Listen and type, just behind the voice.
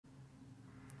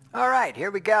All right,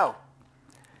 here we go.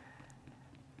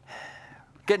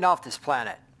 Getting off this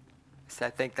planet. So I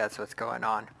think that's what's going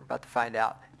on. We're about to find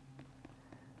out.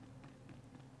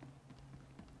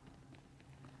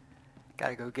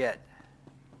 Gotta go get...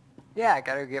 Yeah, I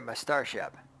gotta go get my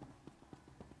starship.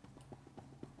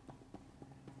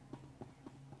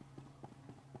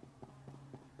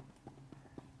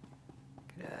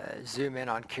 Gonna zoom in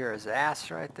on Kira's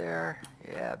ass right there.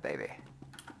 Yeah, baby.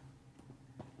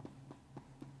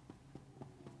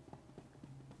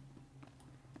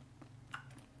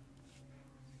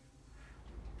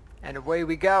 And away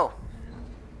we go.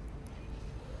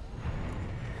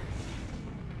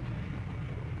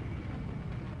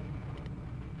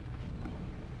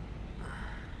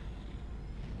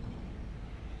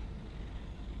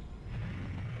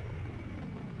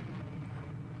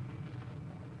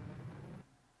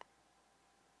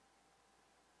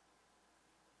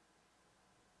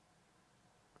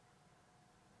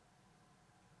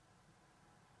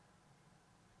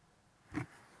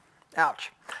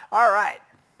 Ouch. All right.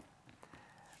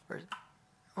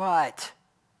 What?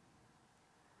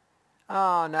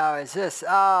 Oh no, is this?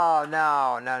 Oh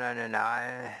no.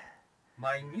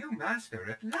 My new master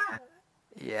at last.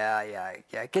 Yeah.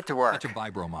 Get to work. That's a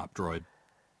vibro mop, droid.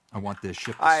 I want this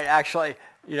ship to... Alright, actually,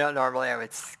 you know, normally I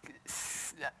would...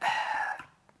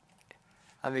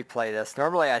 Let me play this.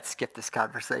 Normally I'd skip this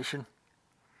conversation.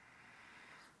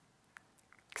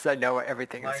 Because I know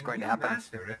everything that's going to happen. My new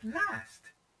master at last.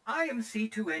 I am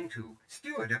C2N2,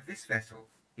 steward of this vessel.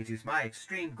 It is my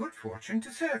extreme good fortune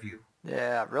to serve you.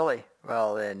 Yeah, really?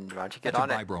 Well, then why don't you get on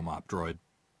it? That's a vibro mop, droid.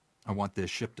 I want this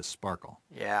ship to sparkle.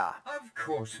 Yeah. Of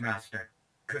course, Master.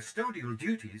 Custodial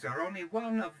duties are only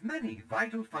one of many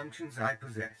vital functions I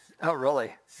possess. Oh,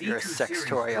 really? C2 You're a sex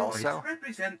toy also?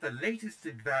 Represent the latest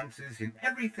advances in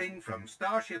everything from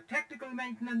starship technical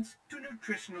maintenance to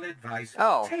nutritional advice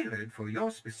tailored for your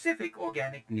specific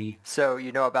organic needs. So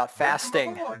you know about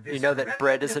fasting. You know that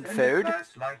bread isn't food?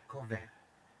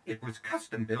 It was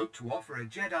custom built to offer a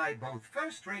Jedi both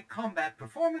first-rate combat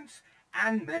performance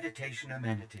and meditation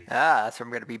amenities. Ah, that's where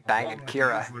I'm going to be banging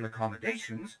Kira. With usual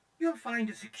accommodations, you'll find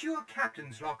a secure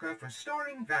captain's locker for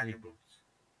storing valuables.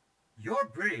 Your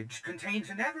bridge contains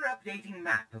an ever-updating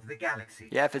map of the galaxy.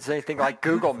 Yeah, if it's anything like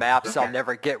Google Maps, I'll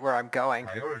never get where I'm going.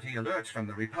 Priority alerts from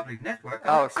the Republic Network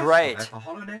are great. At the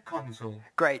HoloNet console.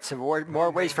 Great, so more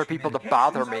ways for people to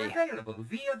bother me. Available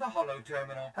via the Holo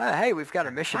Terminal. Hey, we've got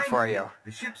a mission for you.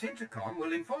 The ship's intercom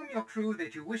will inform your crew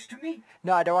that you wish to meet.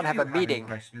 No, I don't want to have a meeting.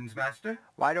 Questions, Master?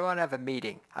 Why do I want to have a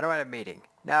meeting? I don't want a meeting.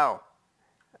 No.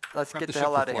 Let's get the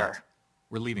hell out of here.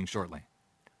 We're leaving shortly.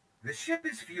 The ship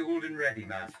is fueled and ready,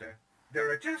 Master. There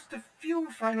are just a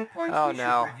few final points we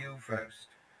should review first.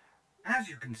 As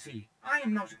you can see, I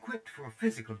am not equipped for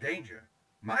physical danger.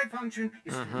 My function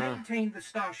is to maintain the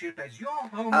starship as your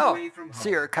home away from home. So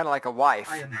you're kind of like a wife.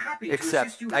 I am happy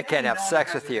except to I can't have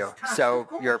sex with you, so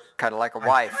you're kind of like a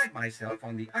wife. I pride myself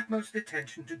on the utmost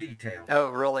attention to detail. Oh,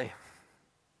 really?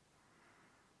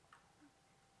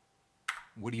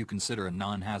 What do you consider a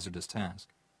non-hazardous task?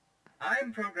 I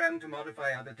am programmed to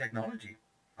modify other technology.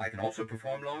 I can also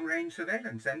perform long-range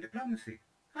surveillance and diplomacy.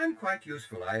 I'm quite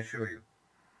useful, I assure you.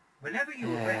 Whenever you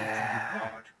are ready to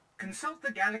depart, consult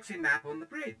the galaxy map on the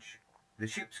bridge. The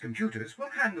ship's computers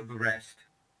will handle the rest.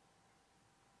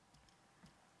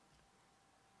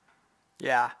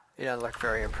 Yeah, you don't look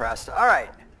very impressed. All right.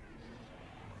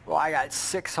 Well, I got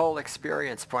 6 whole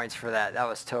experience points for that. That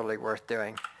was totally worth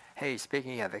doing. Hey,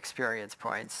 speaking of experience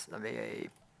points, let me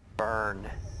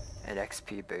burn an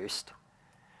XP boost.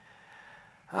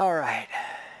 All right.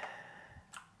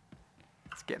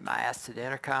 Let's get my ass to the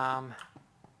intercom.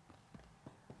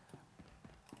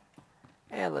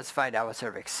 And let's find out what's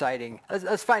sort of exciting.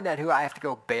 Let's find out who I have to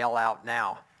go bail out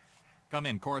now. Come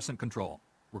in, Coruscant Control.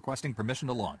 Requesting permission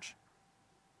to launch.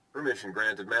 Permission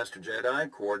granted, Master Jedi.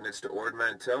 Coordinates to Ord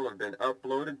Mantell have been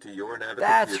uploaded to your navigator.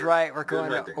 That's right, we're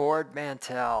going to Ord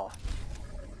Mantell.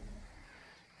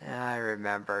 I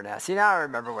remember now. See, now I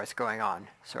remember what's going on,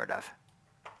 sort of.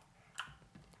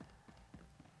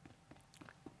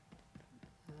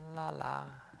 La la.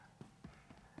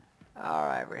 All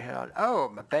right, we're heading on. Oh,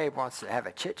 my babe wants to have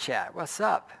a chit chat. What's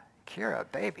up, Kira,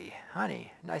 baby,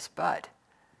 honey, nice butt.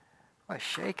 What's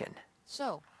shaking?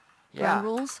 So, yeah.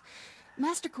 Rules.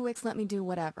 Master Kuix let me do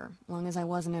whatever, long as I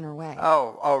wasn't in her way.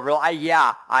 Oh, really?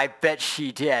 Yeah, I bet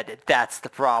she did. That's the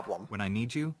problem. When I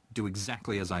need you, do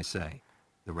exactly as I say.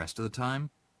 The rest of the time,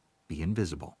 be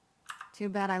invisible. Too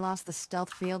bad I lost the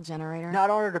stealth field generator. Not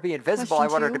in order to be invisible, I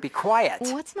want her to be quiet.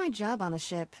 What's my job on the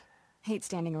ship? Hate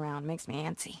standing around, makes me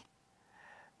antsy.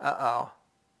 Uh-oh.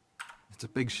 It's a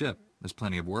big ship. There's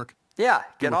plenty of work. Yeah,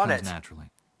 get on it.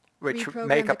 Naturally. which Reprogram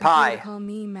make the a computer pie. to call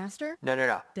me master? No, no,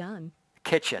 no. Done.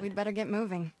 Kitchen. We'd better get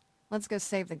moving. Let's go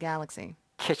save the galaxy.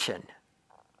 Kitchen.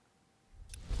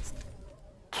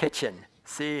 Kitchen.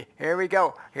 See, here we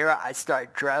go. Here I start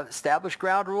establish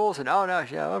ground rules, and oh no,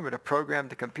 yeah, I'm going to program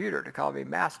the computer to call me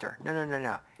master. No, no, no,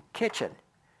 no. Kitchen.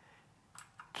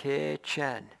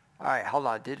 Kitchen. All right, hold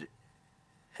on.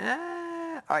 All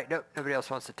right, nope, nobody else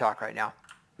wants to talk right now.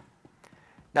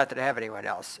 Not that I have anyone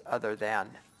else other than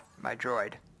my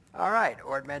droid. All right,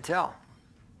 Ord Mantell.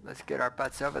 Let's get our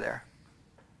butts over there.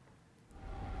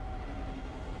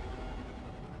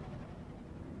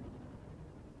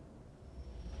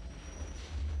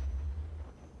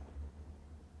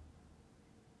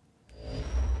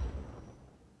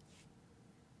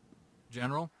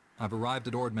 General, I've arrived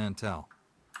at Ord Mantell.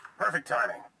 Perfect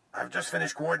timing. I've just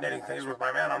finished coordinating things with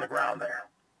my man on the ground there.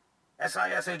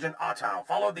 SIS Agent Ottow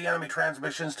followed the enemy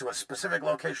transmissions to a specific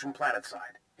location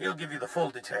planetside. He'll give you the full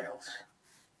details.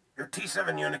 Your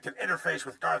T7 unit can interface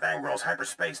with Darth Angrel's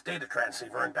hyperspace data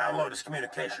transceiver and download his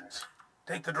communications.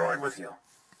 Take the droid with you.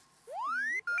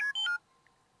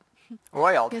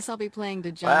 Oiled. Guess I'll be playing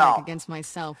Jedi Wow. against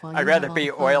myself while I'd you rather have all be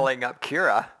the fun. oiling up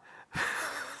Kira.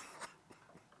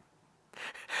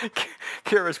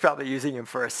 Kira's probably using him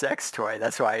for a sex toy.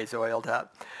 That's why he's oiled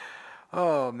up.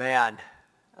 Oh, man.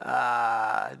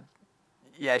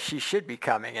 Yeah, she should be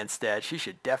coming instead. She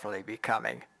should definitely be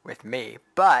coming with me.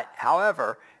 But,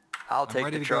 however, I'll take I'm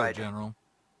ready the to go, droid. General.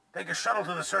 Take a shuttle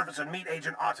to the surface and meet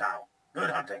Agent Ottow. Good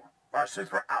hunting.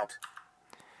 SWTOR out.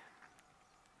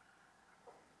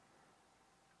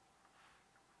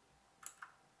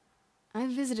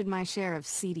 I've visited my share of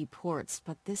seedy ports,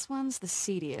 but this one's the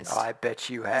seediest. Oh, I bet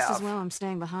you Just as have. well I'm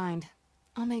staying behind.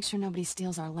 I'll make sure nobody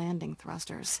steals our landing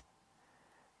thrusters.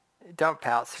 Don't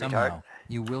pout, sweetheart. Somehow,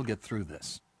 you will get through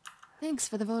this. Thanks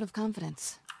for the vote of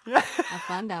confidence. Have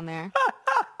fun down there.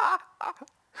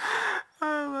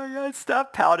 Oh my God,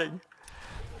 stop pouting.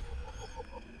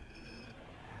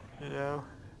 You know,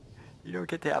 you don't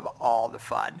get to have all the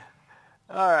fun.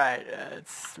 All right,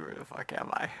 where the fuck am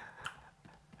I?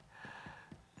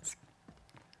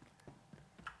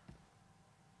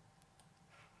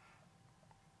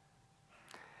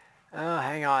 Oh,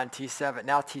 hang on, T7.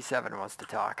 Now T7 wants to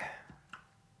talk.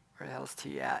 Where the hell's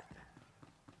T at?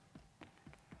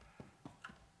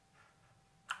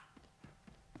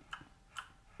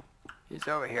 He's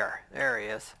over here. There he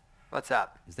is. What's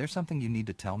up? Is there something you need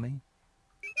to tell me?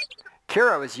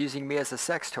 Kira was using me as a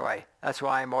sex toy. That's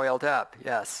why I'm oiled up.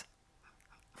 Yes.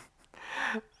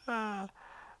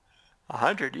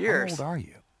 100 years. How old are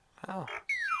you? Oh.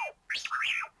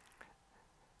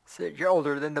 So you're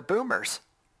older than the boomers.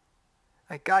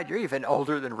 My God, you're even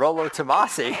older than Rollo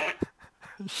Tomasi.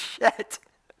 Shit.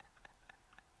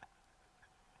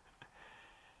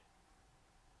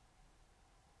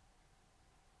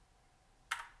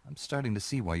 I'm starting to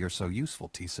see why you're so useful,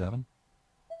 T7.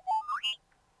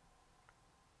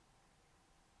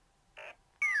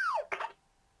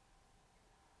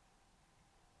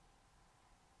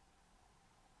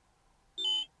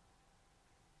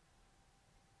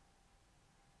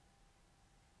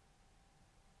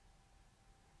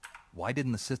 Why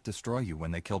didn't the Sith destroy you when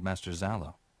they killed Master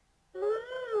Zalo?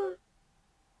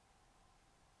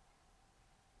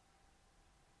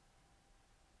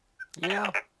 You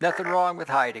know, nothing wrong with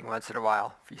hiding once in a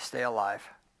while if you stay alive.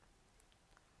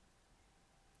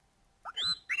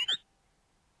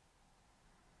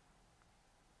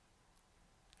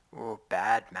 Oh,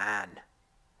 bad man.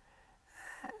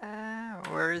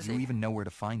 Where is Do you he? even know where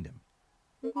to find him?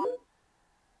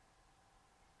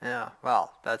 Yeah,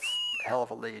 well, that's a hell of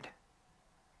a lead.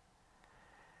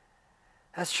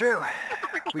 That's true.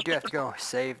 We do have to go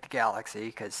save the galaxy,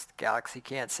 because the galaxy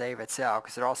can't save itself,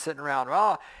 because they're all sitting around,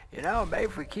 well, you know, maybe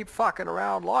if we keep fucking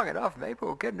around long enough, maybe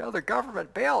we'll get another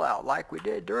government bailout like we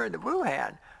did during the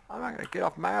Wuhan. I'm not going to get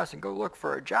off my ass and go look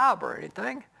for a job or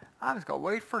anything. I'm just going to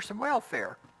wait for some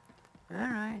welfare. All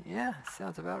right, yeah,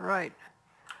 sounds about right.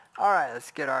 All right,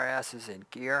 let's get our asses in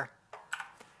gear.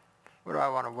 What do I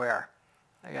want to wear?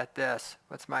 I got this.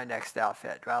 What's my next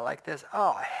outfit? Do I like this?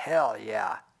 Oh, hell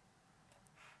yeah.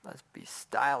 Let's be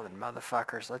styling,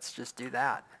 motherfuckers. Let's just do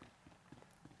that.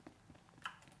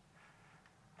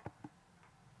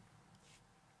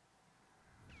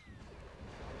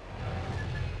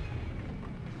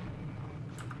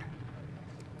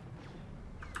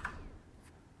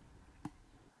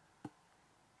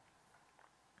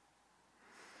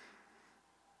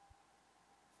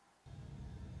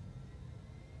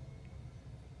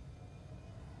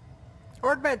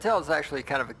 Ord Mantell is actually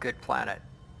kind of a good planet.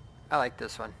 I like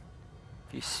this one.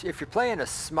 If you're playing a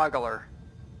smuggler,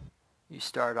 you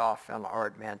start off on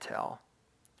Ord Mantell.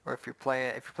 Or if you're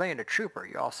playing a trooper,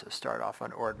 you also start off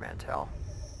on Ord Mantell.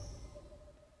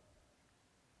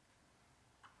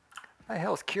 What the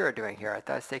hell is Kira doing here? I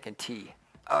thought I was taking T.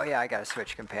 Oh yeah, I gotta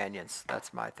switch companions.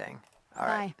 That's my thing. All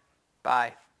right.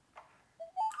 Bye.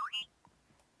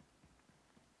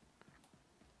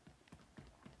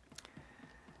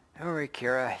 Don't worry,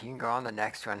 Kira. You can go on the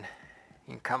next one.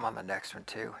 You can come on the next one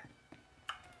too.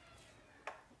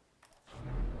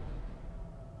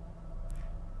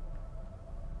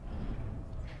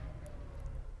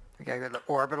 We gotta go to the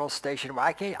orbital station.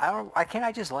 Why can't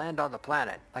I just land on the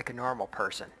planet like a normal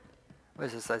person? What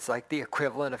is this? That's like the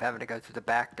equivalent of having to go through the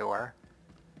back door.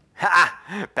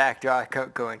 Ha! Back door. I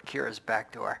can't go in Kira's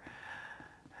back door.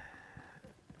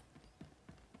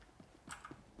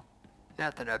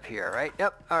 Nothing up here, right?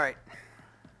 Yep. All right.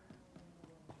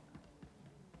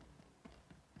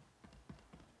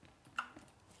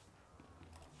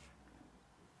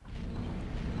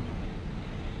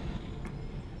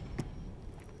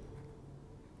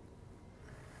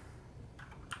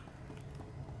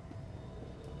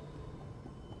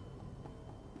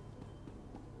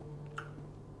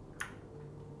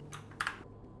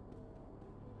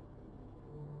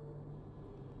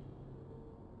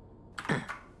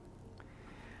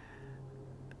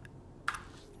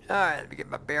 Alright, let me get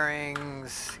my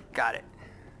bearings. Got it.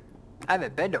 I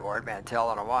haven't been to Ord Mantell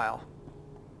in a while.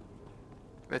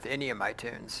 With any of my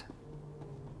tunes.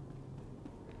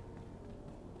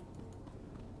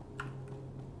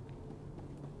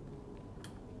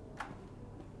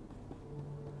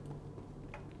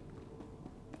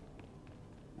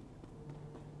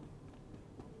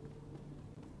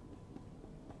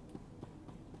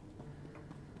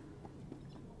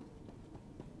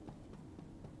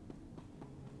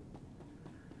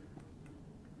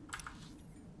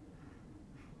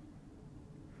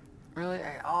 Really?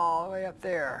 All the way up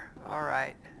there. All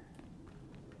right.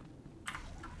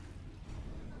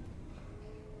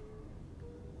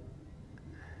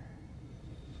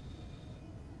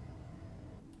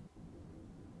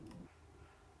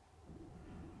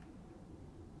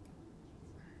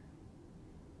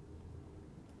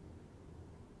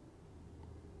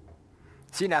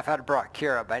 See, now if I'd brought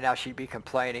Kira, by now she'd be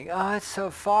complaining, oh, it's so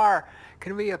far.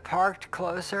 Can we have parked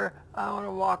closer? I want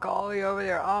to walk all the way over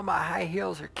there. Oh, my high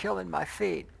heels are killing my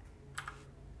feet.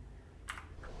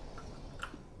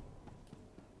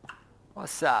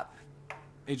 What's up?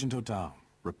 Agent Total,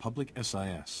 Republic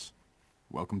SIS.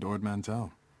 Welcome to Ord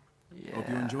Mantell. Yeah. Hope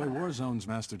you enjoy war zones,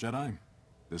 Master Jedi.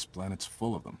 This planet's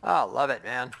full of them. Oh, love it,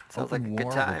 man. Sounds like a good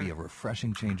War time. will be a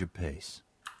refreshing change of pace.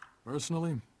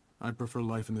 Personally, I prefer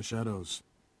life in the shadows.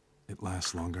 It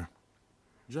lasts longer.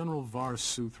 General Var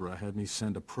Suthra had me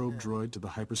send a probe droid to the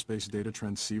hyperspace data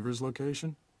transceiver's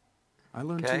location. I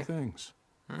learned two things.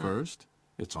 First,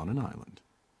 it's on an island.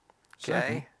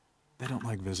 Second, they don't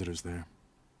like visitors there.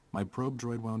 My probe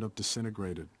droid wound up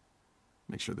disintegrated.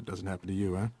 Make sure that doesn't happen to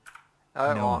you, eh?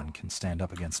 No one can stand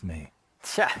up against me.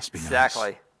 Yeah, Must be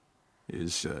exactly. Nice.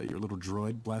 Is your little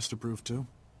droid blaster-proof too?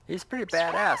 He's pretty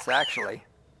badass, actually.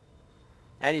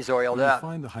 And he's oiled When you up.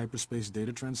 find the hyperspace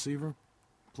data transceiver,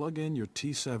 plug in your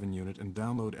T7 unit and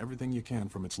download everything you can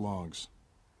from its logs.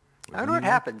 I wonder what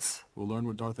happens. We'll learn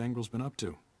what Darth Angril's been up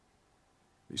to.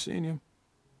 Be seeing you.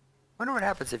 I wonder what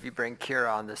happens if you bring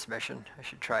Kira on this mission. I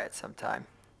should try it sometime.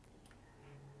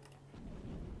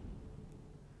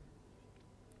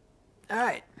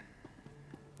 Alright.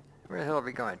 Where the hell are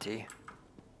we going, T?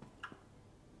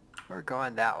 We're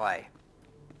going that way.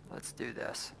 Let's do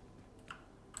this.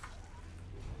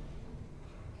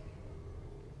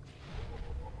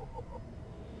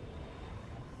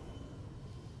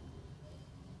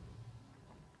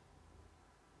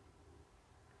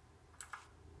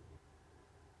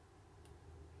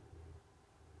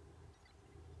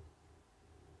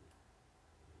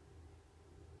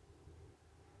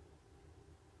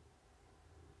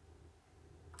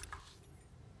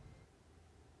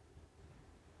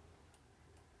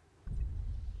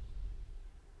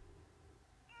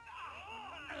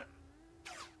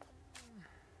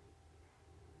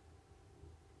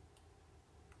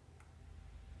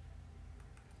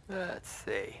 Let's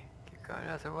see. Keep going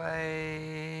other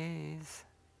ways.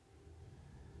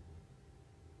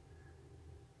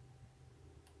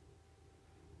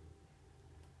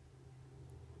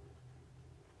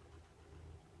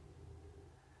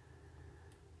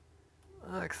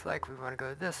 Looks like we want to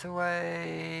go this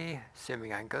way.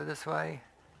 Assuming I can go this way.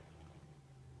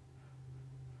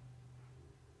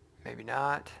 Maybe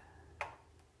not.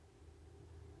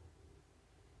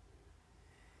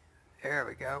 There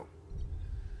we go.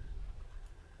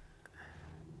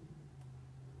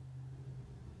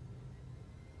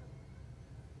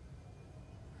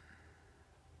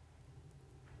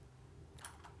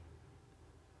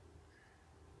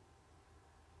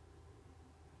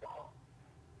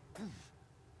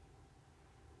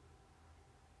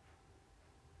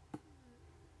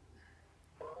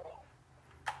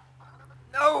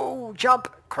 Go! Jump!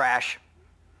 Crash.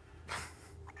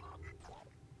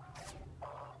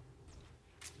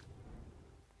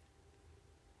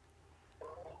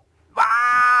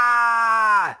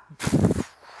 Ah!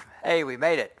 Hey, we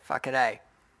made it. Fucking A.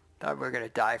 Thought we were gonna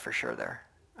die for sure there.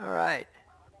 Alright.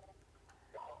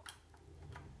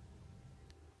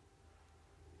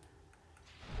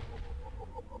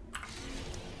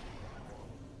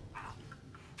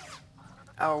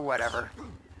 Oh, whatever.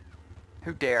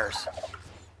 Who dares?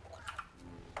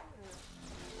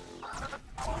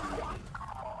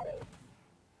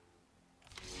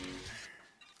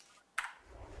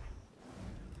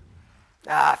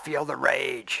 Ah, feel the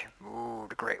rage. Ooh,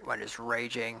 the great one is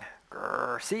raging.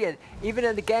 Grr. See, even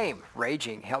in the game,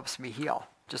 raging helps me heal,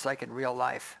 just like in real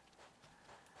life.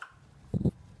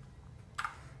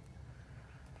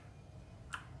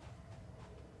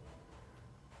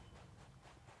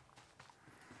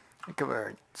 Come over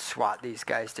and swat these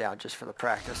guys down just for the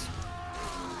practice.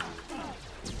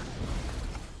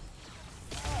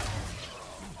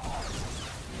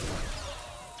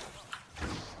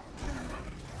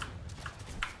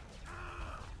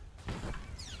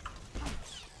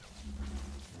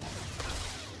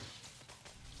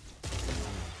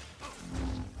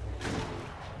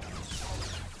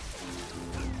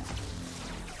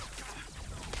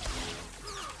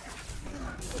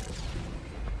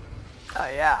 Oh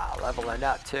yeah, leveling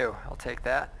up too. I'll take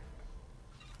that.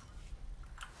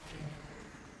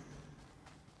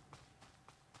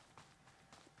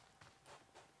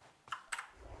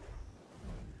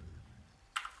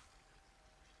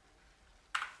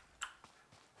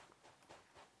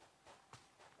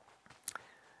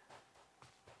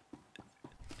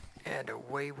 And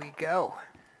away we go.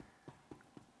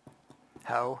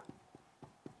 Ho.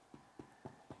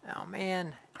 Oh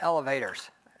man, elevators.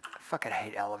 I fucking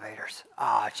hate elevators.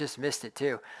 Ah, I just missed it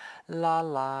too. La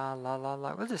la la la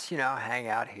la. We'll just, hang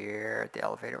out here at the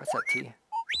elevator. What's up, T?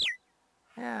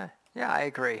 Yeah, I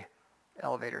agree.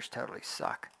 Elevators totally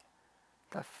suck.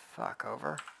 The fuck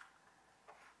over.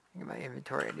 Look at my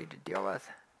inventory I need to deal with.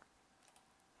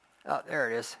 Oh,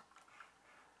 there it is.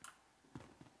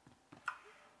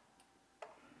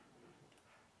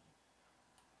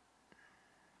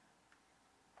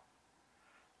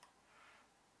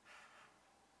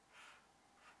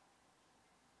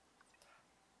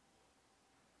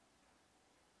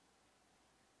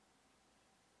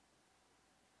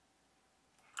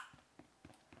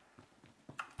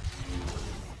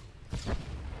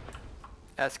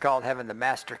 That's called having the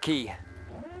master key.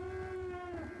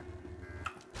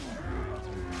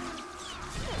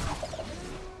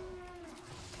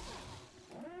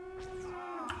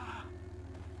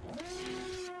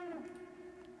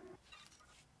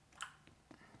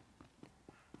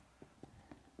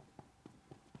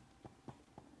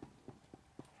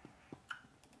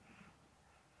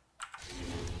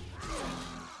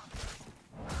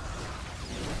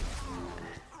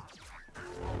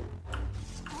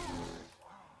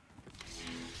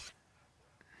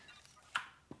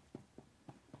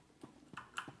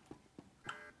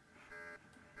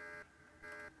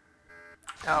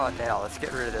 Oh, what the hell? Let's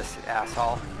get rid of this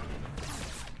asshole.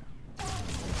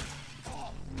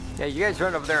 Yeah, you guys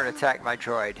run over there and attack my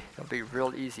droid. It'll be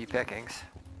real easy pickings.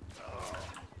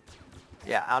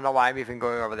 Yeah, I don't know why I'm even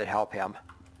going over there to help him.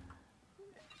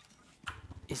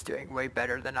 He's doing way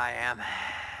better than I am.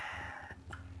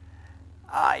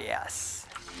 Ah, yes.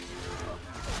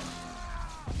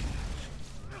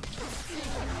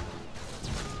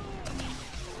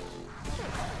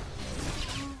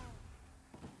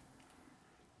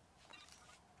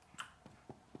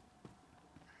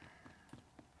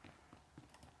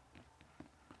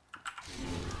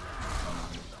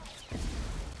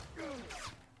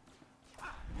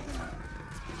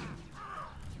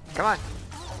 Come on.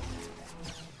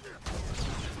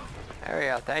 There we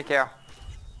go. Thank you.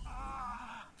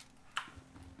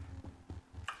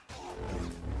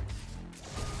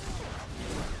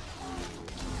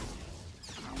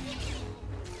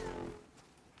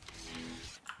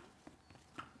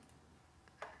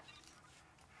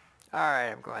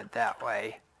 Alright, I'm going that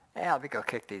way. Yeah, let me go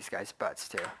kick these guys' butts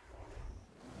too.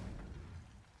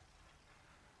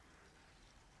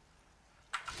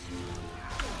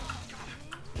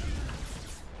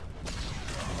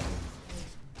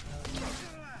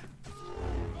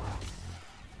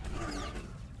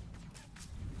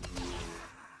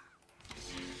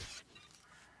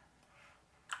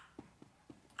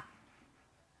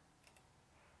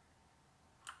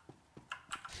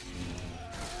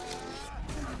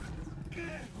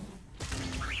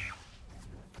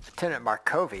 Lieutenant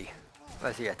Markovi.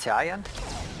 Was he Italian?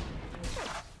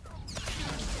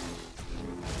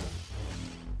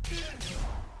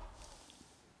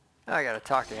 I gotta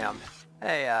talk to him.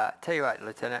 Hey, tell you what,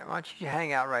 Lieutenant, why don't you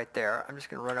hang out right there? I'm just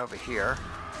gonna run over here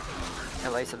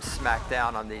and lay some smack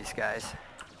down on these guys.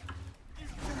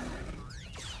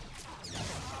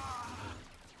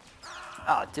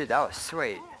 Oh, dude, that was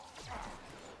sweet.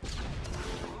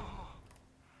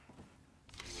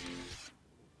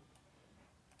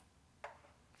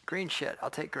 Green shit. I'll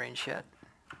take green shit.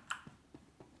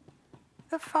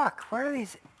 The fuck? What are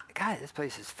these? God, this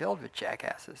place is filled with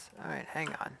jackasses. Alright, hang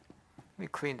on. Let me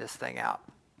clean this thing out.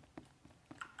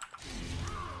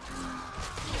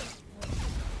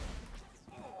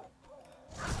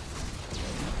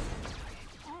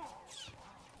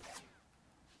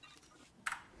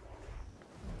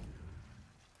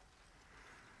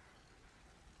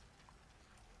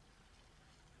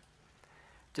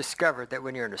 Discovered that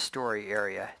when you're in a story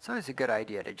area, it's always a good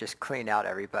idea to just clean out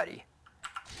everybody.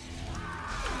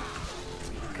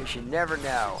 Because you never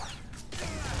know.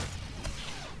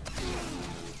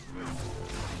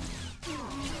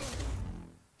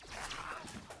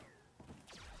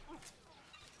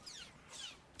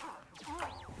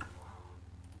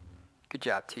 Good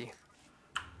job, T.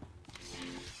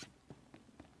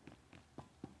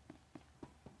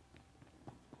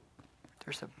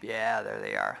 There's some, yeah, there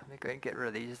they are. Let me go ahead and get rid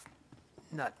of these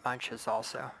nut munches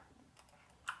also.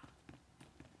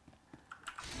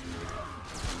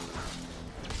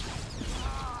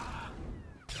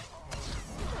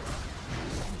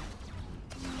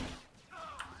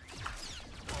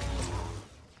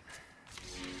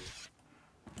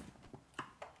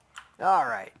 All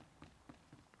right.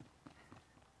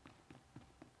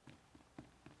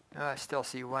 Oh, I still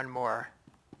see one more.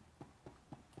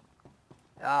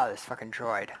 Ah, this fucking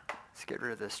droid. Let's get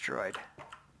rid of this droid.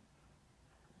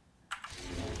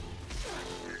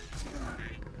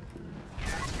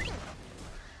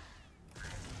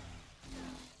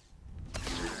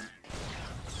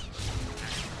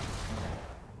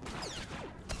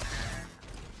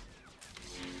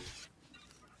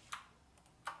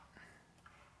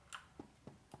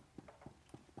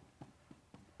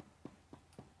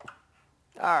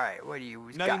 Alright, what do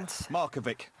you got? Name,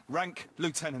 Markovic. Rank,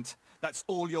 Lieutenant. That's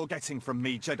all you're getting from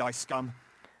me, Jedi scum.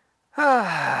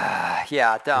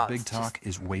 Yeah, don't. The big talk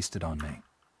is wasted on me.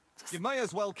 You may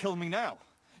as well kill me now.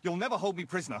 You'll never hold me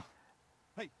prisoner.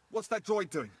 Hey, what's that droid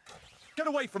doing? Get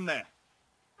away from there.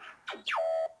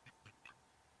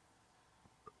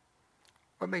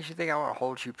 What makes you think I want to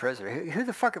hold you prisoner? Who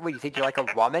the fuck, what, you think you're like a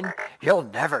woman? You'll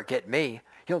never get me.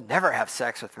 You'll never have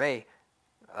sex with me.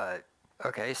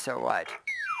 Okay, so what?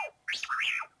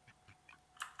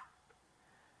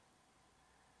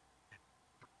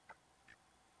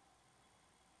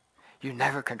 You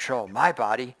never control my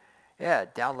body. Yeah,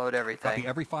 download everything. Copy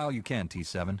every file you can,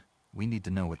 T7. We need to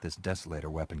know what this desolator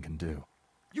weapon can do.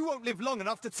 You won't live long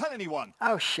enough to tell anyone.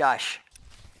 Oh, shush.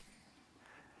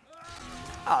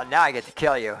 Oh, now I get to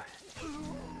kill you.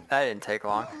 That didn't take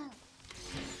long.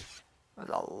 That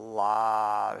was a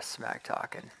lot of smack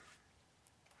talking.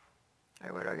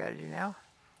 Alright, what do I gotta do now?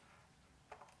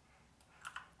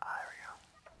 Ah, there we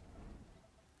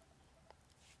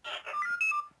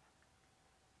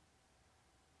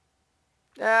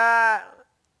go. Ah,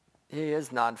 he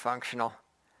is non-functional.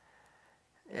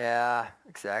 Yeah,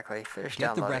 exactly. Finish Get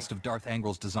downloading. the rest of Darth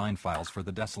Angle's design files for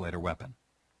the desolator weapon.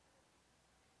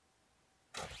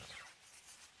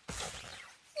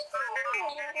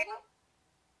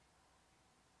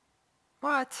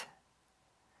 What?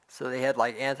 So they had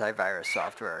like antivirus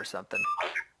software or something.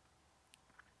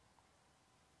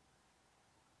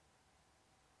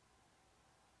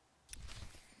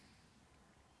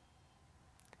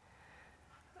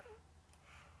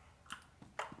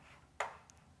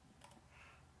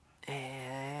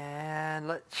 And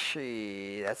let's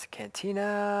see, that's a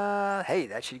cantina. Hey,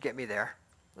 that should get me there.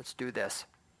 Let's do this.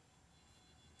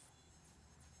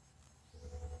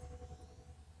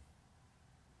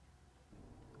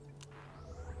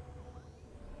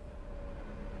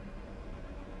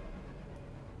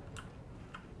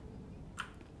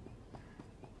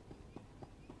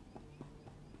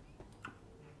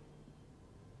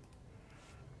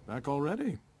 Back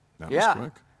already? That Yeah.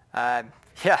 was quick.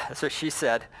 Yeah, that's what she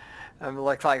said. I'm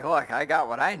like, look, I got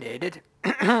what I needed.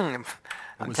 I'm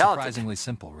It was talented. surprisingly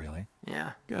simple, really.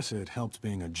 Yeah, Guess it helped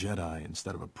being a Jedi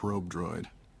instead of a probe droid.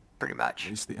 pretty much. At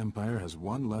least the Empire has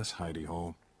one less hidey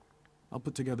hole. I'll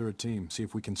put together a team, see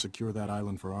if we can secure that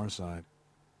island for our side.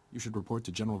 You should report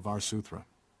to General SWTOR.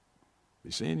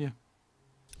 Be seeing you.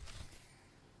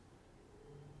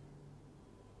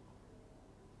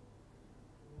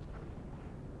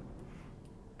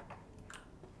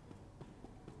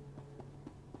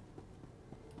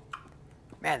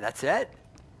 Man, that's it?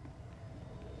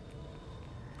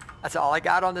 That's all I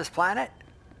got on this planet?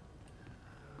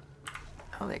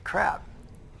 Holy crap.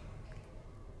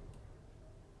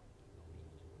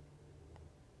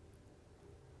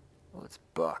 Well, it's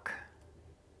book.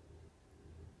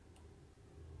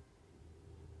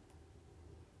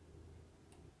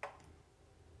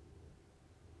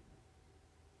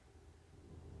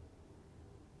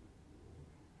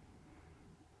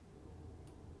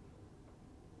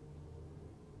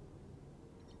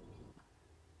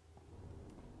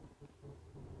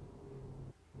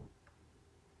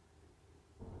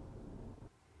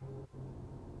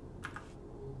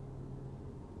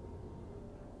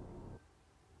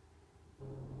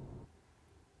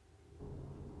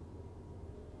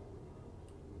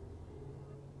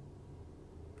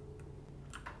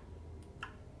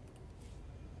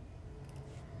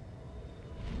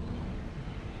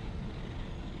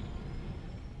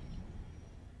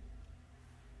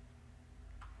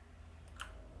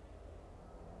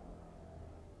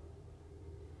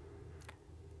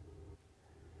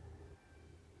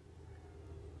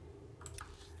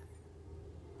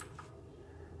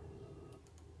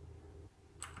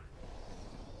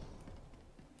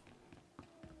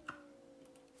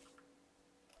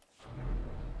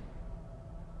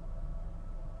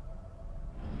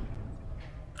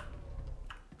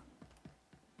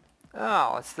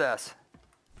 Oh, what's this?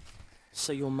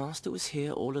 So your master was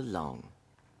here all along.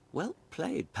 Well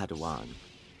played, Padawan.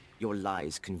 Your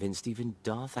lies convinced even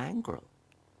Darth Angral.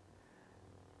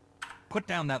 Put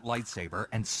down that lightsaber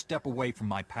and step away from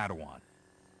my Padawan.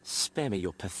 Spare me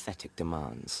your pathetic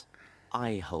demands.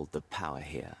 I hold the power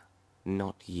here,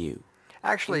 not you.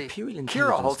 Actually, Imperial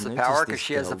Kira holds the intelligence power noticed because this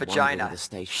she has a girl vagina. wandering the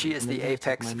station She is and the alerted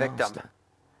apex my victim. master.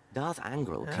 Darth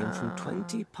Angral came from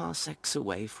 20 parsecs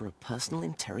away for a personal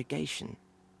interrogation.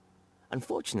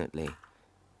 Unfortunately,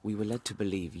 we were led to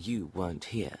believe you weren't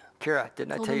here. Kira,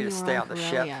 didn't I Told tell you them to were stay on the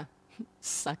ship? Corellia.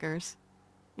 Suckers.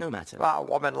 No matter. Wow,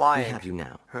 woman We lying. have you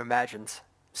now. Who imagines?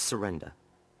 Surrender.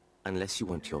 Unless you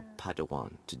want your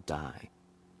Padawan to die.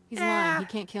 He's lying. He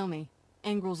can't kill me.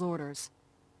 Angral's orders.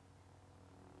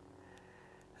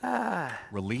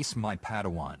 Release my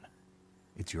Padawan.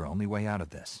 It's your only way out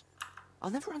of this. I'll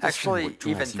never understand Actually, what drives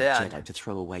even you then- Jedi to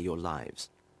throw away your lives.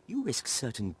 You risk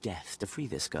certain death to free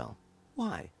this girl.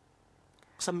 Why?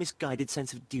 Some misguided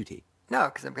sense of duty? No,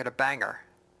 because I'm going to bang her.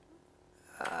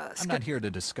 I'm not here to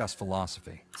discuss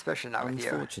philosophy. Especially not with you.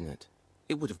 Unfortunate.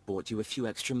 It would have bought you a few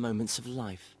extra moments of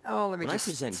life. Oh, let me When I just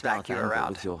present smack Darth you Angral around.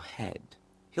 with your head,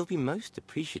 he'll be most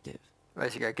appreciative. What,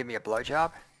 is he going to give me a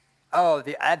blowjob? Oh,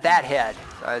 that head.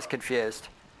 I was confused.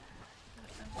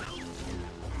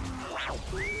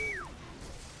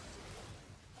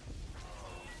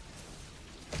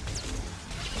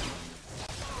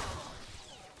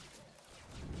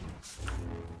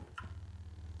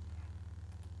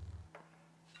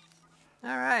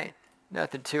 All right.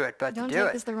 Nothing to it but Don't to do take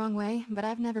it. this the wrong way, but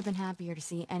I've never been happier to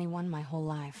see anyone my whole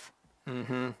life.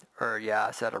 Or, yeah,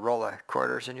 is that a roll of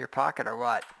quarters in your pocket or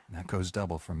what? That goes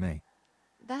double for me.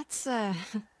 That's,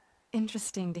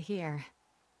 interesting to hear.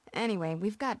 Anyway,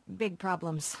 we've got big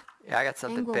problems. Yeah, I got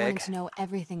something Angral big. wanted to know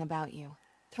everything about you.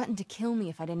 Threatened to kill me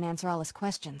if I didn't answer all his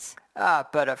questions.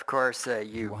 But of course, You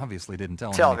you obviously didn't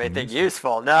tell tell him me anything useful.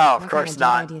 useful. No, of What course kind of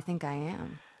Jedi not. do you think I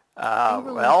am?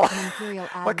 Angral Well, left an Imperial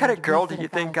what kind of admiral girl to do you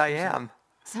refit a think I battlecruiser. am?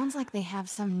 Sounds like they have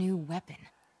some new weapon.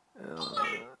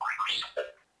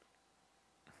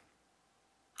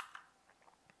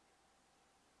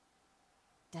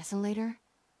 Desolator?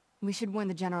 We should warn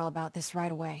the General about this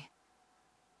right away.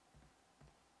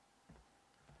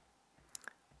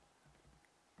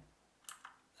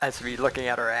 That's me looking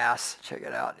at her ass. Check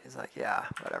it out. He's like, yeah,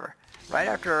 whatever. Right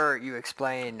after you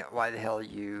explain why the hell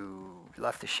you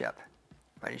left the ship,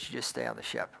 why didn't you just stay on the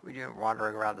ship? Were you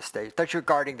wandering around the station? I thought you were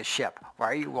guarding the ship. Why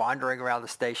are you wandering around the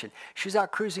station? She was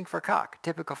out cruising for cock.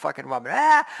 Typical fucking woman.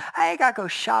 I ain't gotta go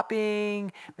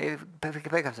shopping. Maybe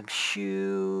pick up some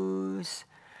shoes.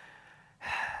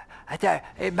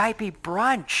 It might be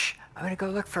brunch. I'm gonna go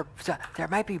look for, there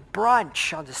might be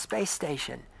brunch on the space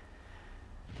station.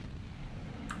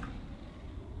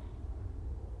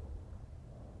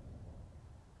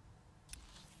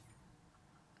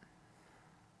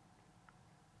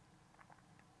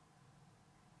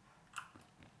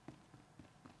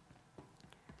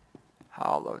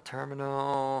 Hollow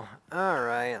terminal. All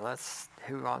right,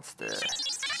 who wants to?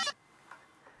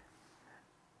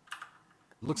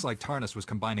 Looks like Tarnus was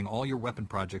combining all your weapon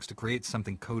projects to create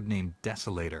something codenamed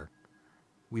Desolator.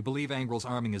 We believe Angral's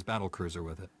arming his battlecruiser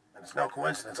with it. And it's no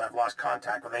coincidence I've lost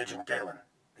contact with Agent Galen.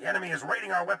 The enemy is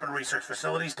raiding our weapon research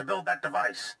facilities to build that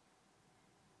device.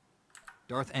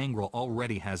 Darth Angral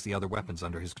already has the other weapons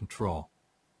under his control.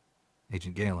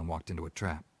 Agent Galen walked into a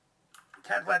trap.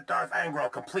 Can't let Darth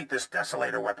Angral complete this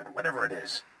desolator weapon, whatever it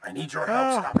is. I need your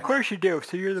help stopping of course you do.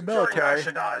 So you're the Securing military.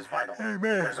 Ashadar is vital.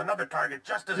 Amen. There's another target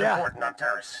just as important on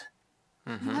Terrace.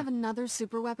 You have another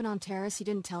super weapon on Terrace you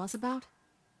didn't tell us about?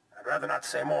 I'd rather not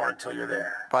say more until you're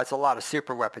there. But it's a lot of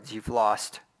super weapons you've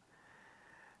lost.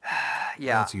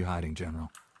 Yeah. What's you hiding,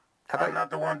 General? I'm not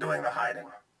the one doing the hiding.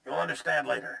 You'll understand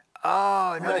later.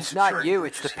 Oh, no, it's not you.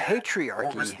 It's the Patriarchy.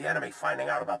 Won't risk patriarchy. the enemy finding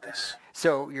out about this.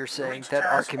 So you're saying Reach that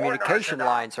our Terrace or communication Ashadar.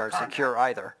 lines aren't Contact. secure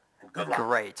either. And good luck.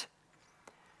 Great.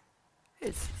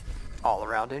 It's all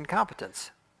around incompetence.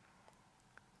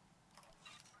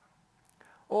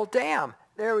 Well, damn.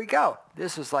 There we go.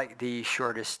 This was like the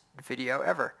shortest video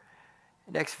ever.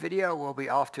 Next video, we'll be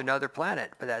off to another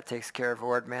planet, but that takes care of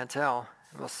Ord Mantell.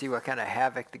 We'll see what kind of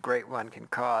havoc the Great One can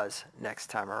cause next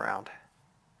time around.